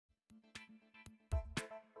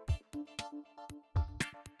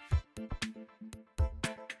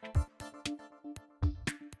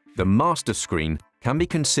The master screen can be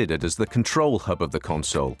considered as the control hub of the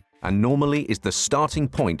console and normally is the starting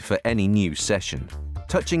point for any new session.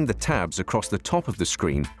 Touching the tabs across the top of the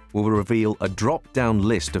screen will reveal a drop-down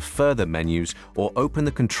list of further menus or open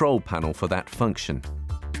the control panel for that function.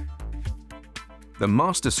 The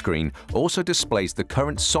master screen also displays the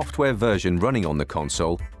current software version running on the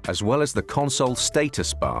console, as well as the console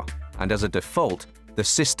status bar, and as a default, the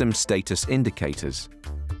system status indicators.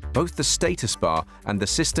 Both the status bar and the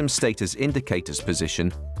system status indicators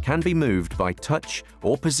position can be moved by touch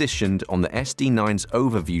or positioned on the SD9's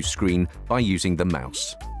overview screen by using the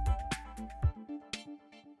mouse.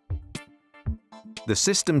 The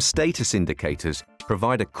system status indicators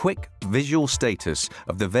provide a quick visual status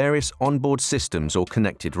of the various onboard systems or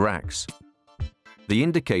connected racks. The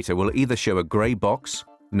indicator will either show a grey box,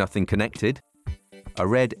 nothing connected, a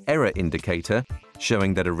red error indicator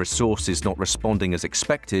showing that a resource is not responding as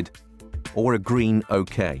expected, or a green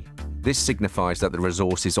OK. This signifies that the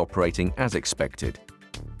resource is operating as expected.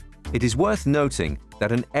 It is worth noting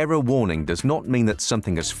that an error warning does not mean that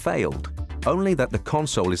something has failed, only that the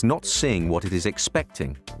console is not seeing what it is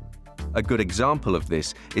expecting. A good example of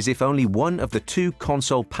this is if only one of the two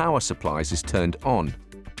console power supplies is turned on.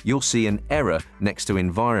 You'll see an error next to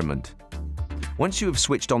environment. Once you have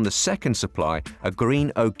switched on the second supply, a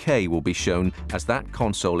green OK will be shown as that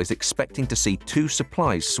console is expecting to see two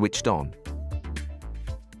supplies switched on.